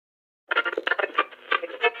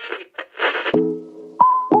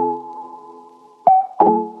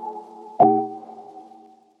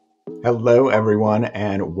Hello, everyone,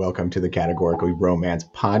 and welcome to the Categorically Romance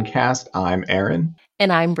podcast. I'm Aaron.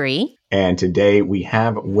 And I'm Bree. And today we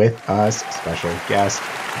have with us special guest,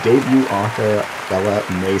 debut author Bella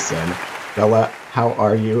Mason. Bella, how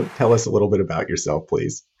are you? Tell us a little bit about yourself,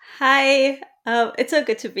 please. Hi, it's so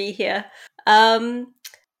good to be here. A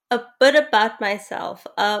bit about myself.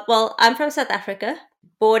 Well, I'm from South Africa,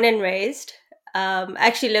 born and raised.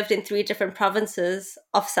 Actually lived in 3 different provinces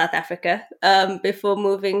of South Africa before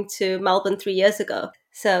moving to Melbourne 3 years ago.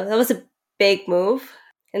 So that was a big move.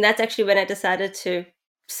 And that's actually when I decided to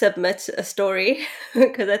submit a story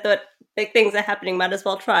because I thought big things are happening, might as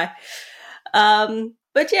well try.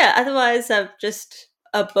 But yeah, otherwise, I'm just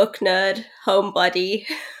a book nerd, homebody,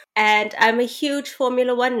 and I'm a huge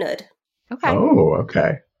Formula One nerd. Okay. Oh,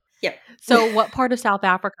 okay. Yep. So what part of South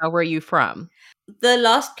Africa were you from? The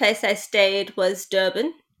last place I stayed was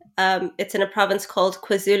Durban. It's in a province called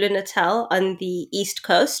KwaZulu-Natal on the east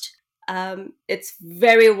coast. It's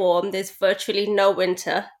very warm. There's virtually no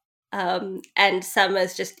winter. And summer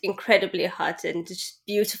is just incredibly hot and just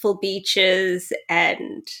beautiful beaches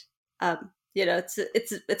and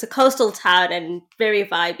it's a coastal town and very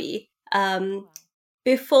vibey.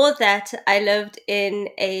 Before that, I lived in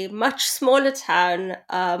a much smaller town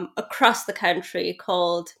across the country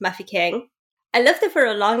called Mafikeng. I lived there for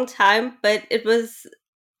a long time, but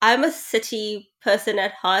I'm a city person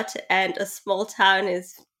at heart, and a small town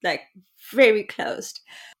is like very closed.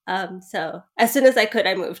 So as soon as I could,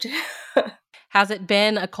 I moved. Has it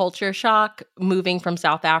been a culture shock moving from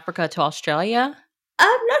South Africa to Australia?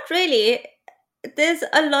 Not really. There's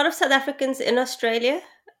a lot of South Africans in Australia,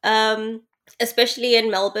 especially in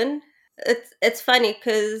Melbourne. It's funny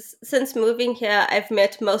because since moving here, I've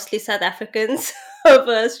met mostly South Africans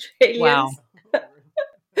over Australians. Wow.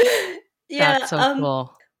 Yeah, That's so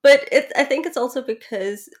cool. but I think it's also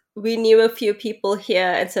because we knew a few people here,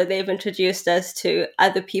 and so they've introduced us to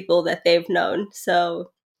other people that they've known.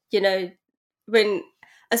 So, when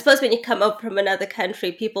you come up from another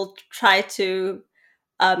country, people try to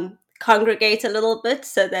congregate a little bit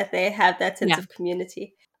so that they have that sense of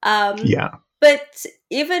community. Yeah. But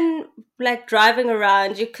even like driving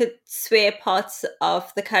around, you could swear parts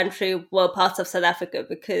of the country were parts of South Africa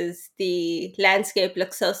because the landscape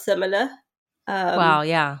looks so similar. Wow,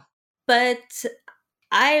 yeah. But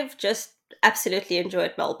I've just absolutely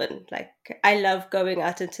enjoyed Melbourne. Like, I love going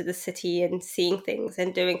out into the city and seeing things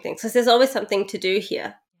and doing things because there's always something to do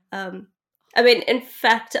here. In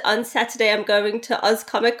fact, on Saturday, I'm going to Oz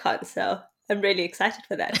Comic Con, so I'm really excited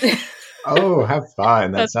for that. Oh, have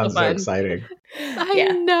fun. That That's so sounds so fun. exciting. I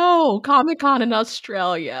know. Comic-Con in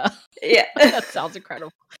Australia. Yeah. That sounds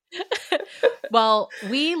incredible. Well,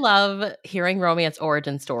 we love hearing romance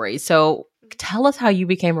origin stories. So tell us how you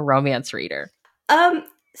became a romance reader.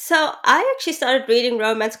 So I actually started reading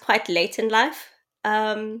romance quite late in life.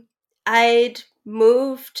 I'd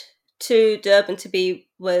moved to Durban to be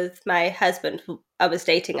with my husband, who I was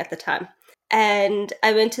dating at the time. And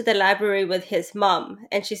I went to the library with his mom,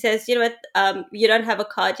 and she says, "You know what? You don't have a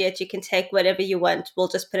card yet. You can take whatever you want. We'll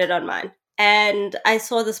just put it on mine." And I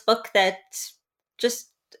saw this book that just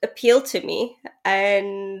appealed to me,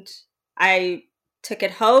 and I took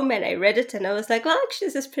it home and I read it, and I was like, "Well, actually,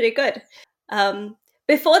 this is pretty good."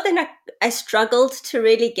 Before then, I struggled to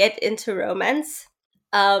really get into romance.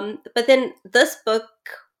 But then this book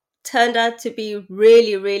turned out to be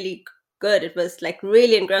really, really good. It was like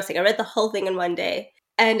really engrossing. I read the whole thing in one day.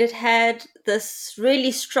 And it had this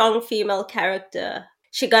really strong female character.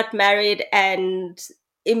 She got married, and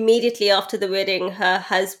immediately after the wedding, her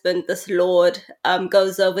husband, this lord,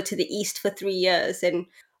 goes over to the east for 3 years. And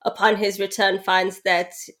upon his return, finds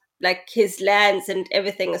that like his lands and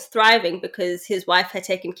everything is thriving because his wife had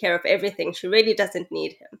taken care of everything. She really doesn't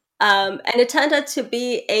need him. And it turned out to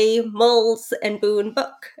be a Mills and Boon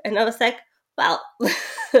book. And I was like, well.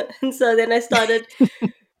 And so then I started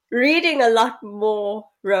reading a lot more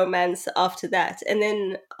romance after that. And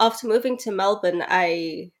then after moving to Melbourne,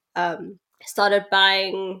 I started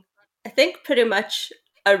buying, I think, pretty much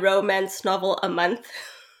a romance novel a month.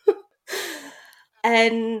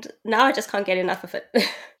 And now I just can't get enough of it.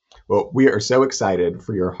 Well, we are so excited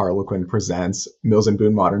for your Harlequin Presents Mills and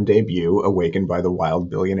Boon Modern debut, Awakened by the Wild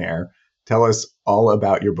Billionaire. Tell us all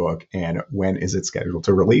about your book and when is it scheduled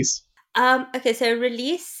to release? Okay, so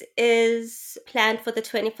release is planned for the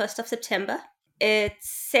 21st of September. It's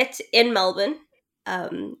set in Melbourne.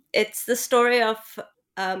 It's the story of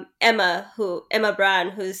Emma Brown,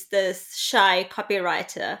 who's this shy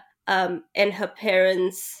copywriter in her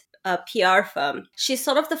parents' PR firm. She's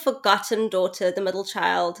sort of the forgotten daughter, the middle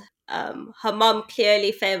child. Her mom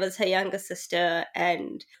clearly favors her younger sister,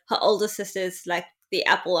 and her older sister is like the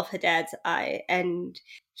apple of her dad's eye, and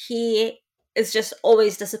he is just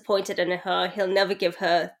always disappointed in her. He'll never give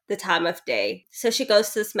her the time of day. So she goes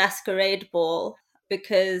to this masquerade ball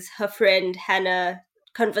because her friend Hannah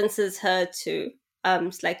convinces her to,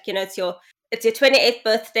 it's like, it's your 28th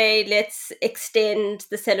birthday, let's extend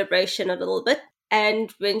the celebration a little bit.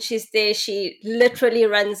 And when she's there, she literally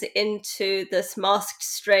runs into this masked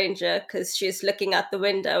stranger because she's looking out the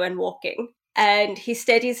window and walking. And he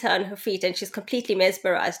steadies her on her feet, and she's completely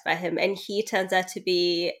mesmerized by him. And he turns out to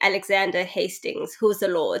be Alexander Hastings, who's a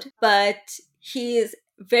lord. But he's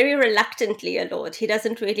very reluctantly a lord. He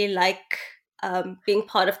doesn't really like being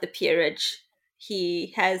part of the peerage.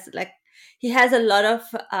 He has a lot of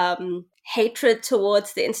hatred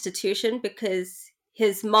towards the institution because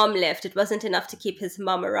his mom left. It wasn't enough to keep his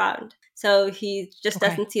mom around. So he just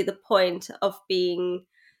doesn't see the point of being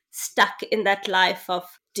stuck in that life of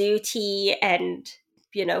duty. And,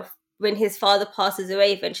 when his father passes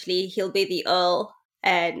away, eventually he'll be the earl,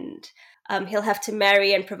 and he'll have to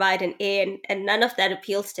marry and provide an heir. And none of that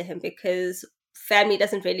appeals to him because family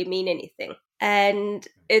doesn't really mean anything. And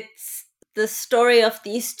it's the story of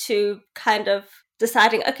these two kind of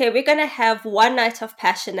deciding, okay, we're going to have one night of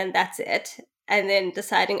passion and that's it. And then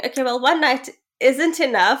deciding, okay, well, one night isn't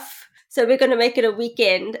enough, so we're going to make it a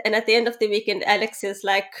weekend. And at the end of the weekend, Alex is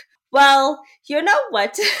like, well, you know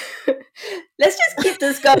what? Let's just keep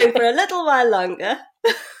this going for a little while longer.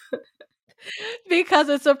 Because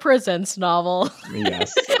it's a presents novel.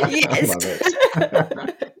 Yes. Yes. I love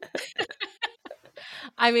it.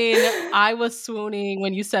 I mean, I was swooning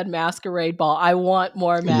when you said masquerade ball. I want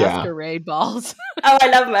more masquerade balls. Oh, I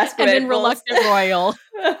love masquerade And then balls. Reluctant Royal.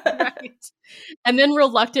 Right. And then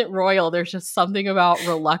Reluctant Royal. There's just something about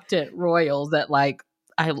Reluctant Royal that, like,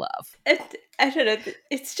 I love. I don't know.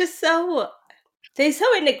 It's just they're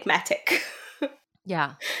so enigmatic.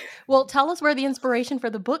 Yeah. Well, tell us where the inspiration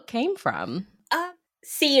for the book came from.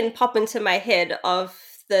 Scene pop into my head of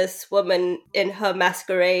this woman in her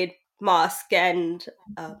masquerade mask and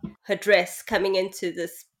her dress coming into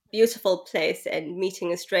this beautiful place and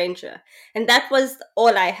meeting a stranger. And that was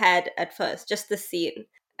all I had at first, just the scene.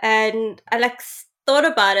 And I thought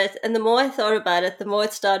about it, and the more I thought about it, the more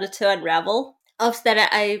it started to unravel. After that,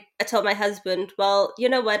 I told my husband, well, you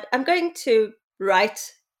know what, I'm going to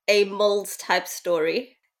write a Moles type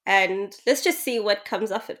story, and let's just see what comes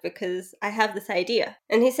of it because I have this idea.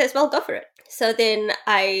 And he says, well, go for it. So then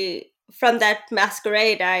from that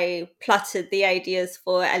masquerade, I plotted the ideas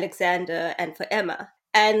for Alexander and for Emma.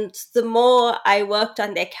 And the more I worked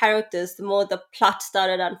on their characters, the more the plot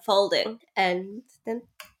started unfolding. And then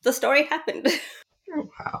the story happened.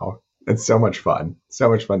 Wow. It's so much fun. So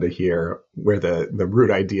much fun to hear where the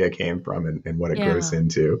root idea came from and what it grows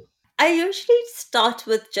into. I usually start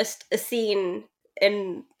with just a scene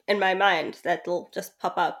in my mind that'll just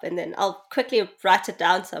pop up, and then I'll quickly write it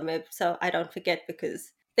down somewhere so I don't forget,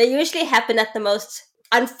 because they usually happen at the most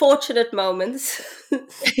unfortunate moments.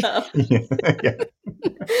 So. Yeah.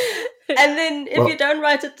 And then if you don't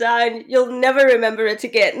write it down, you'll never remember it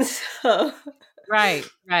again. So. Right.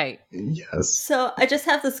 Yes. So I just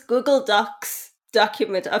have this Google Docs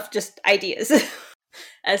document of just ideas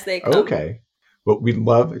as they come. Okay. Well, we'd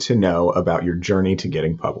love to know about your journey to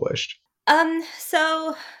getting published.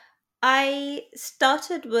 So I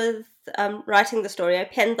started with writing the story. I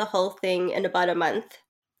penned the whole thing in about a month.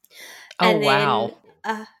 Wow.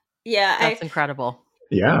 Yeah. That's incredible.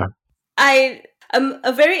 Yeah. I'm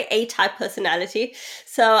a very A-type personality,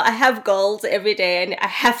 so I have goals every day and I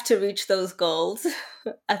have to reach those goals.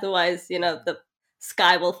 Otherwise, the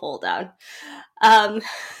sky will fall down.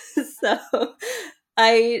 So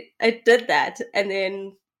I did that, and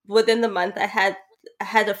then within the month I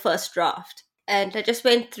had a first draft, and I just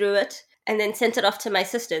went through it and then sent it off to my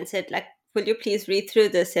sister and said, will you please read through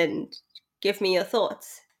this and give me your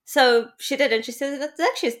thoughts? So she did, and she said that's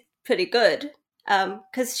actually pretty good.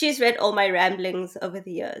 Because she's read all my ramblings over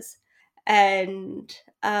the years. And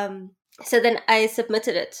so then I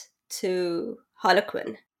submitted it to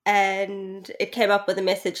Harlequin, and it came up with a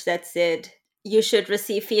message that said, you should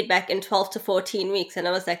receive feedback in 12 to 14 weeks. And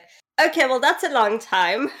I was like, okay, well, that's a long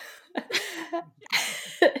time.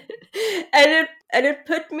 and it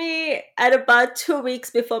put me at about 2 weeks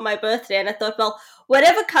before my birthday. And I thought, well,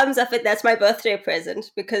 whatever comes of it, that's my birthday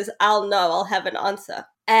present, because I'll have an answer.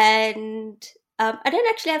 And I didn't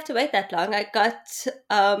actually have to wait that long. I got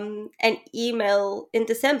an email in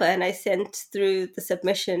December, and I sent through the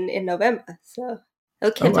submission in November. So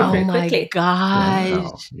it came through pretty quickly. Oh my gosh.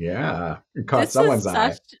 Wow. Yeah. It caught someone's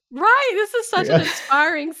eye. Right. This is such an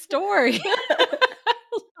inspiring story. I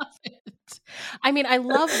love it. I mean, I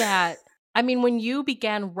love that. I mean, when you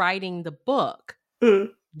began writing the book, Mm.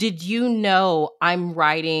 did you know I'm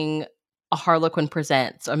writing a Harlequin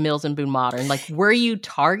Presents, a Mills and Boon Modern? Like, were you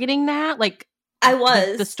targeting that? Like, I did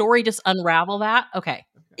the was. story just unravel that? Okay.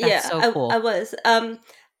 That's Yeah, so I cool. was.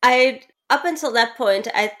 I up until that point,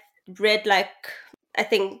 I read like I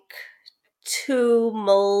think 2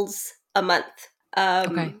 mills a month,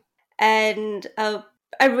 Okay. and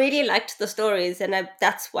I really liked the stories, and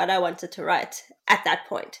that's what I wanted to write at that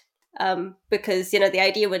point. Because the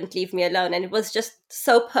idea wouldn't leave me alone, and it was just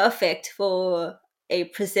so perfect for a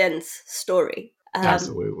presents story.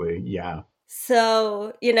 Absolutely. Yeah.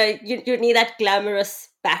 So, you need that glamorous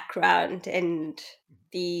background and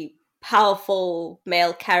the powerful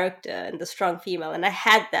male character and the strong female. And I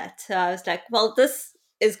had that. So I was like, well, this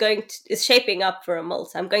is shaping up for a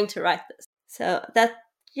mult. I'm going to write this. So that,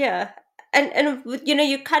 yeah. And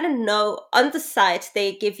you kind of know on the site,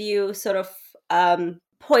 they give you sort of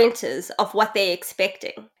pointers of what they're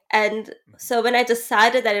expecting. And so when I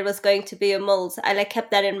decided that it was going to be a mult, I like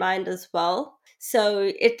kept that in mind as well.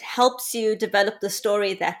 So it helps you develop the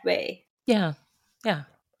story that way. Yeah. Yeah.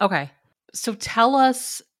 Okay. So tell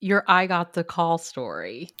us your I got the call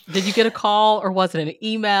story. Did you get a call or was it an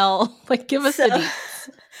email? Like, give us So, the deets.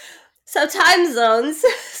 so time zones.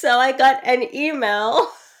 So I got an email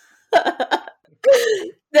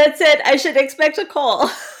that said I should expect a call.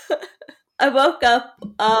 I woke up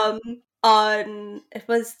on it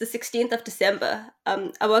was the 16th of December.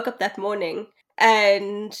 I woke up that morning,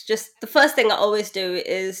 and just the first thing I always do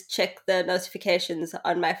is check the notifications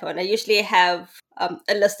on my phone. I usually have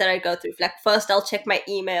a list that I go through. Like, first I'll check my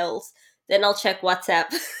emails, then I'll check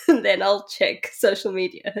WhatsApp, then I'll check social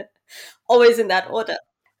media. Always in that order.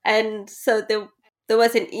 And so there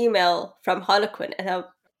was an email from Harlequin, and I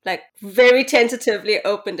like very tentatively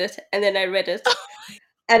opened it, and then I read it.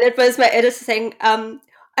 And it was my editor saying,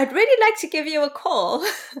 I'd really like to give you a call.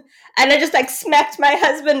 And I just like smacked my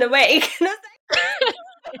husband awake. And I was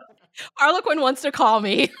Harlequin wants to call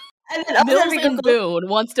me. And then also Mills we and Googled. Boon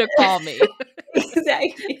wants to call me.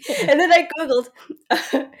 Exactly. And then I Googled,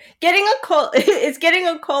 getting a call, is getting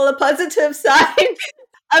a call a positive sign?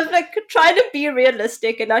 I'm like trying to be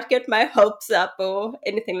realistic and not get my hopes up or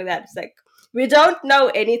anything like that. It's like, we don't know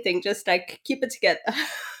anything, just like keep it together.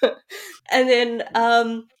 And then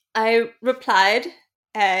I replied,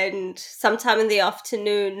 and sometime in the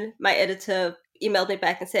afternoon, my editor emailed me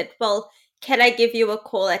back and said, well, can I give you a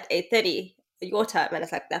call at 8:30 your time? And I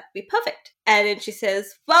was like, that'd be perfect. And then she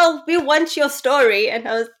says, well, we want your story. And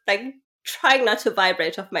I was like trying not to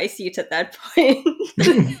vibrate off my seat at that point.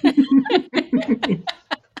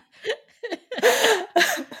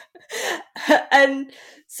 And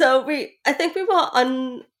so I think we were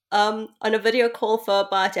on a video call for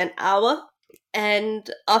about an hour. And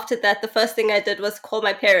after that, the first thing I did was call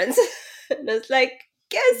my parents. And I was like,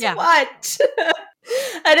 guess what?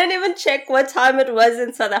 I didn't even check what time it was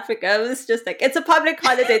in South Africa. It was just like, it's a public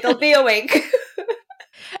holiday. They'll be awake.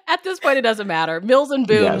 At this point, it doesn't matter. Mills and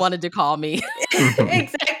Boon wanted to call me.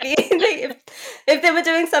 Exactly. If they were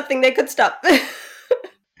doing something, they could stop.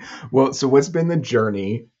 Well, so what's been the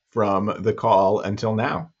journey from the call until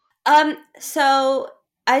now? So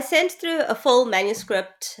I sent through a full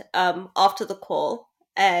manuscript after the call,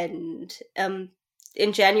 and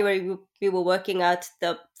in January we were working out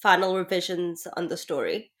the final revisions on the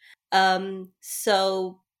story.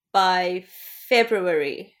 So by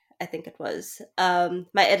February, I think it was,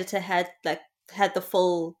 my editor had the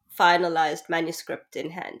full finalized manuscript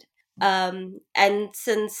in hand. And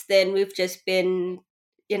since then we've just been,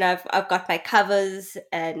 I've got my covers,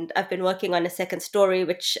 and I've been working on a second story,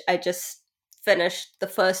 which I just finished the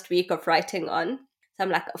first week of writing on. So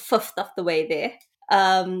I'm like a fifth of the way there.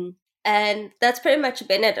 And that's pretty much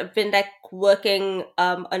been it. I've been like working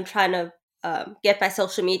on trying to get my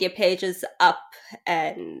social media pages up,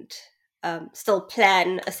 and still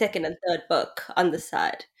plan a second and third book on the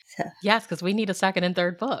side. So. Yes, because we need a second and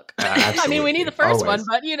third book. I mean, we need the first one,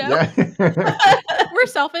 but Yeah. we're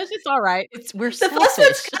selfish. It's all right. We're selfish. The first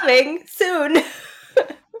one's coming soon.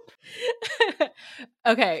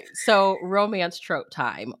 Okay, so romance trope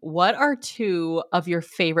time. What are two of your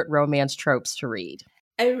favorite romance tropes to read?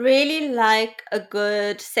 I really like a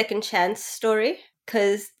good second chance story,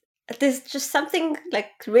 because there's just something like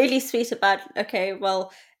really sweet about, okay,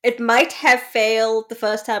 well, it might have failed the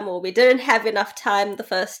first time, or we didn't have enough time the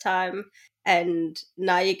first time, and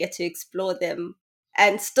now you get to explore them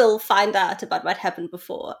and still find out about what happened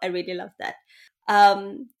before. I really love that.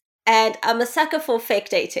 And I'm a sucker for fake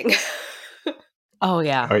dating. Oh,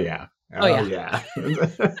 yeah. Oh, yeah. Oh, yeah.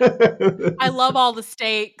 I love all the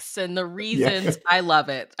stakes and the reasons. Yeah. I love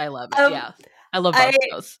it. Yeah. I love both I of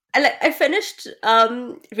those. I finished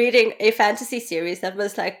reading a fantasy series that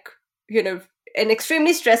was like, an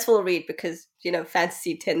extremely stressful read because,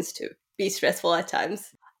 fantasy tends to be stressful at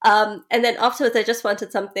times. And then afterwards, I just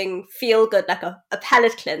wanted something feel good, like a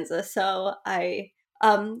palate cleanser. So I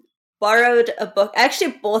borrowed a book. I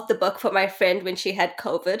actually bought the book for my friend when she had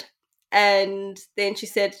COVID. And then she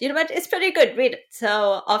said, you know what, it's pretty good, read it.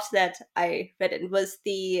 So after that, I read it. It was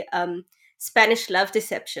the Spanish Love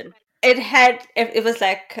Deception. It was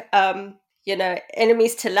like,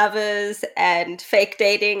 enemies to lovers and fake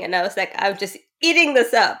dating. And I was like, I'm just eating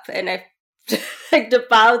this up. And I like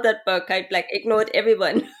devoured that book. I like ignored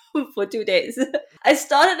everyone for 2 days. I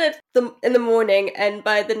started it in the morning, and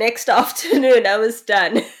by the next afternoon, I was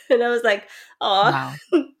done. And I was like, oh, Wow.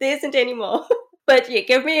 there isn't any more. But yeah,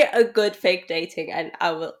 give me a good fake dating, and I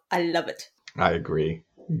love it. I agree.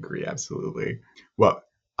 Absolutely. Well,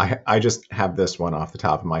 I just have this one off the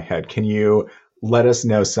top of my head. Can you let us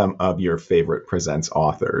know some of your favorite Presents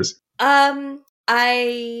authors?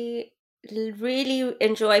 I really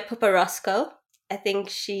enjoy Pippa Roscoe. I think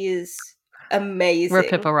she is amazing. We're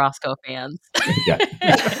Pippa Roscoe fans. Yeah.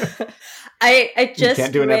 I You just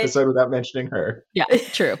can't do an read, episode without mentioning her. Yeah,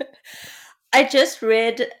 true. I just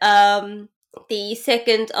read the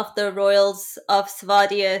second of the Royals of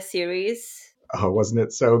Swadia series. Oh, wasn't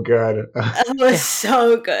it so good? It was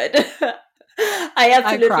so good. I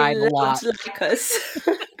absolutely cried a lot. loved Lycos.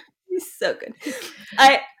 He's so good.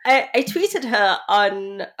 I tweeted her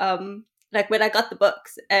on like when I got the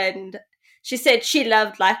books, and she said she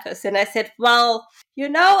loved Lycos, and I said, well,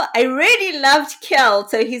 I really loved Kel,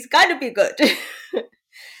 so he's got to be good.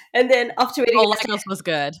 And then after reading it, Lycos was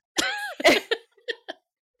good.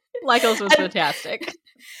 Lycos was fantastic.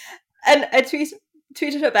 And I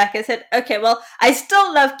tweeted her back and said, okay, well, I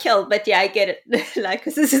still love Kel, but yeah, I get it.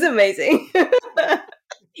 Lycos, this is amazing.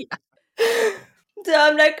 Yeah.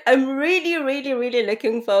 So I'm really, really, really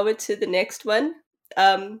looking forward to the next one.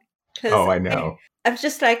 I know. I'm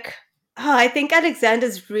just like, I think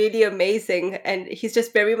Alexander's really amazing, and he's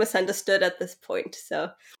just very misunderstood at this point.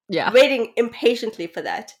 So yeah, waiting impatiently for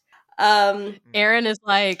that. Aaron is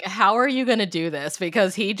like, how are you going to do this?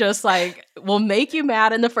 Because he just like will make you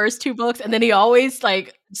mad in the first 2 books, and then he always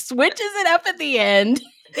like switches it up at the end.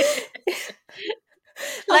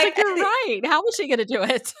 Like you're right. How is she going to do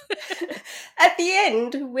it? At the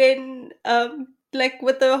end, when like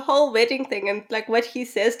with the whole wedding thing and like what he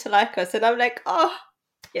says to Lycos, and I'm like, oh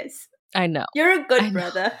yes, I know, you're a good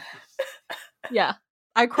brother. Yeah,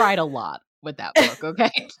 I cried a lot with that book.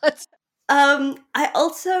 Okay. I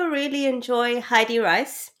also really enjoy Heidi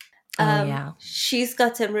Rice. Yeah, she's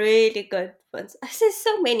got some really good ones. There's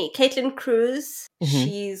so many. Caitlin Cruz,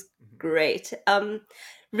 she's great.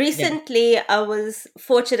 Recently, I was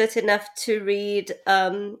fortunate enough to read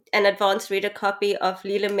an advanced reader copy of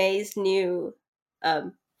Leela May's new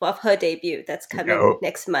of her debut that's coming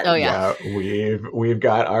next month. Oh yeah, we've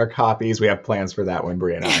got our copies. We have plans for that one,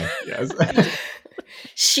 Brie and I. Yes,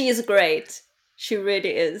 she's great. She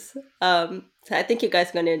really is. So I think you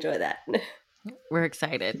guys are going to enjoy that. We're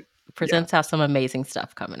excited. Presents have some amazing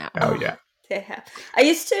stuff coming out. Oh yeah, they have. I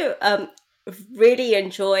used to really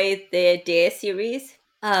enjoy their Dare series.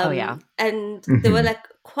 And there were like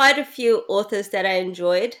quite a few authors that I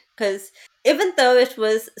enjoyed, because even though it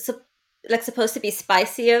was supposed to be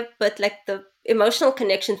spicier, but like the emotional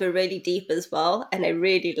connections were really deep as well, and I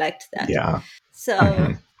really liked that. Yeah. So,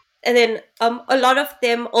 and then a lot of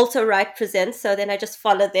them also write Presents, so then I just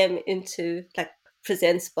follow them into like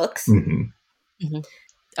Presents books.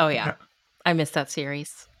 Oh yeah, I miss that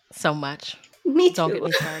series so much. Me too. Don't get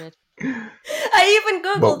me started. I even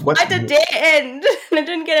googled why did Dare end, and I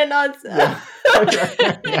didn't get an answer.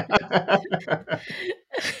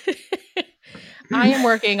 I am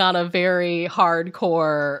working on a very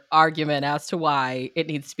hardcore argument as to why it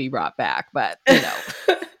needs to be brought back, but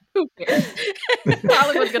who cares?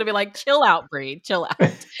 Hollywood's gonna be like, chill out, Bree, chill out.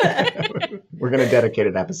 We're gonna dedicate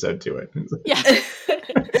an episode to it. Yeah.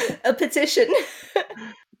 A petition.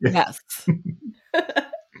 Yes.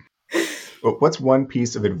 Well, what's one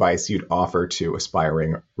piece of advice you'd offer to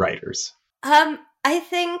aspiring writers? I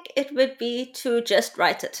think it would be to just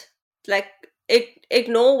write it. Like,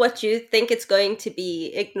 ignore what you think it's going to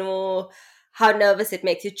be. Ignore how nervous it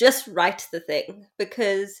makes you. Just write the thing,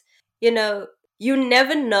 because, you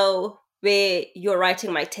never know where your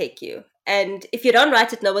writing might take you. And if you don't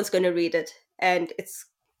write it, no one's going to read it. And it's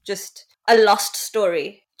just a lost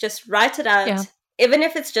story. Just write it out, even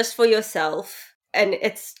if it's just for yourself and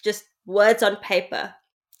it's just words on paper.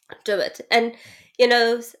 Do it. And,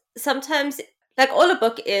 sometimes, like, all a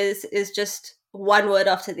book is just one word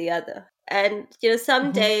after the other. And,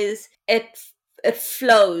 some days it it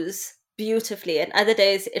flows beautifully, and other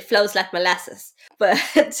days it flows like molasses. But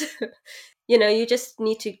you just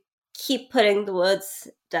need to keep putting the words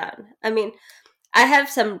down. I mean, I have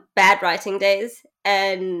some bad writing days,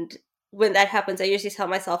 and when that happens, I usually tell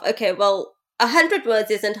myself, okay, well, 100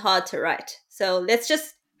 words isn't hard to write, so let's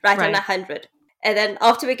just write on 100. And then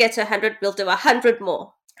after we get to 100, we'll do 100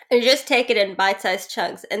 more. And just take it in bite-sized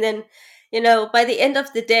chunks. And then, by the end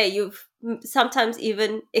of the day, you've sometimes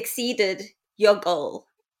even exceeded your goal.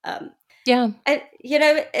 And, and you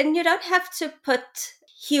don't have to put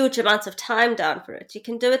huge amounts of time down for it. You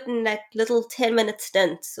can do it in like little 10-minute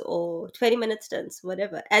stints or 20-minute stints,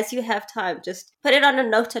 whatever. As you have time, just put it on a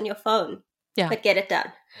note on your phone. Yeah. But get it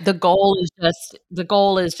done. The goal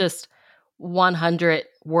is just 100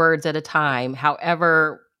 words at a time.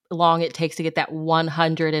 However long it takes to get that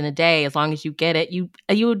 100 in a day, as long as you get it, you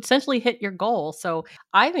essentially hit your goal. So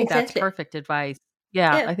I think that's perfect advice.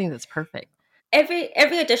 Yeah, I think that's perfect. Every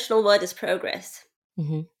additional word is progress.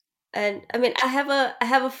 Mm-hmm. And I mean, I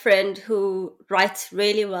have a friend who writes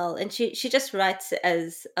really well, and she just writes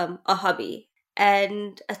as a hobby.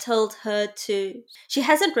 And I told her she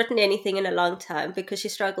hasn't written anything in a long time because she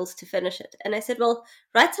struggles to finish it. And I said, well,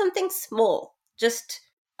 write something small, just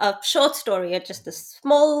a short story, and just a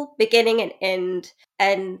small beginning and end.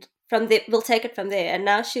 And from there, we'll take it from there. And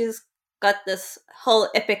now she's got this whole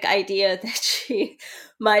epic idea that she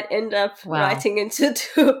might end up writing into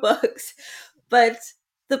 2 books. But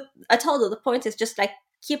I told her the point is just like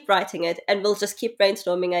keep writing it, and we'll just keep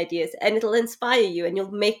brainstorming ideas, and it'll inspire you, and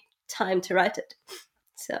you'll make time to write it.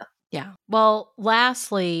 So yeah. Well,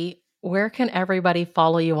 lastly, where can everybody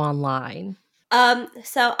follow you online?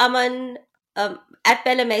 So I'm on at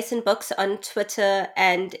Bella Mason Books on Twitter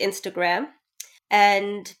and Instagram,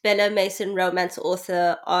 and Bella Mason Romance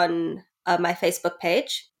Author on my Facebook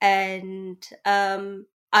page, and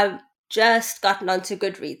I've just gotten onto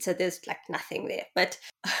Goodreads, so there's like nothing there. But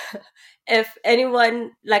if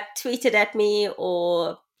anyone like tweeted at me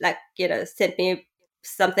or like sent me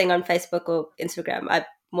something on Facebook or Instagram, I'm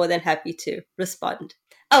more than happy to respond.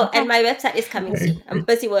 Oh, and my website is coming soon. I'm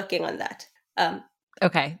busy working on that.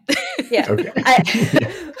 Okay. Yeah. Okay.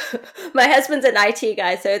 My husband's an IT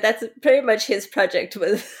guy, so that's pretty much his project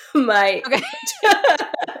with my... Okay.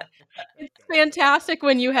 It's fantastic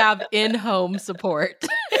when you have in-home support.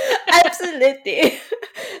 Absolutely.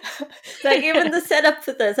 Like even the setup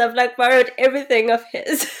for this, I've like borrowed everything of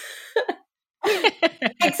his.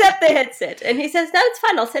 Except the headset. And he says, no, it's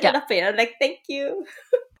fine. I'll set it up for you. I'm like, thank you.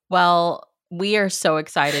 Well, we are so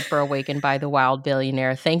excited for Awakened by the Wild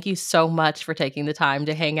Billionaire. Thank you so much for taking the time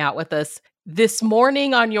to hang out with us this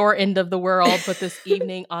morning on your end of the world, but this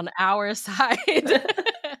evening on our side.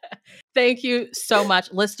 Thank you so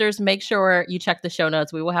much. Listeners, make sure you check the show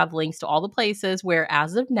notes. We will have links to all the places where,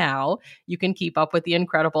 as of now, you can keep up with the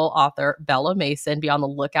incredible author Bella Mason. Be on the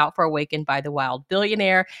lookout for Awakened by the Wild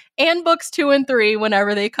Billionaire and books 2 and 3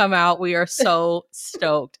 whenever they come out. We are so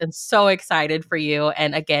stoked and so excited for you.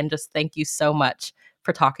 And again, just thank you so much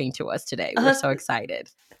for talking to us today. We're so excited.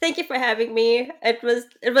 Thank you for having me. It was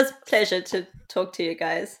a pleasure to talk to you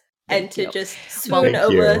guys and to just swoon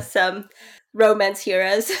over some romance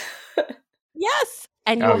heroes. Yes.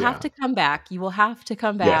 And you will have to come back. You will have to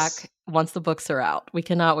come back once the books are out. We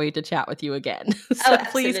cannot wait to chat with you again. So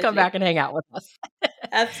please come back and hang out with us.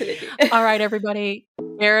 Absolutely. All right, everybody.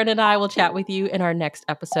 Erin and I will chat with you in our next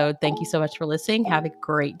episode. Thank you so much for listening. Have a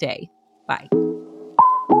great day. Bye.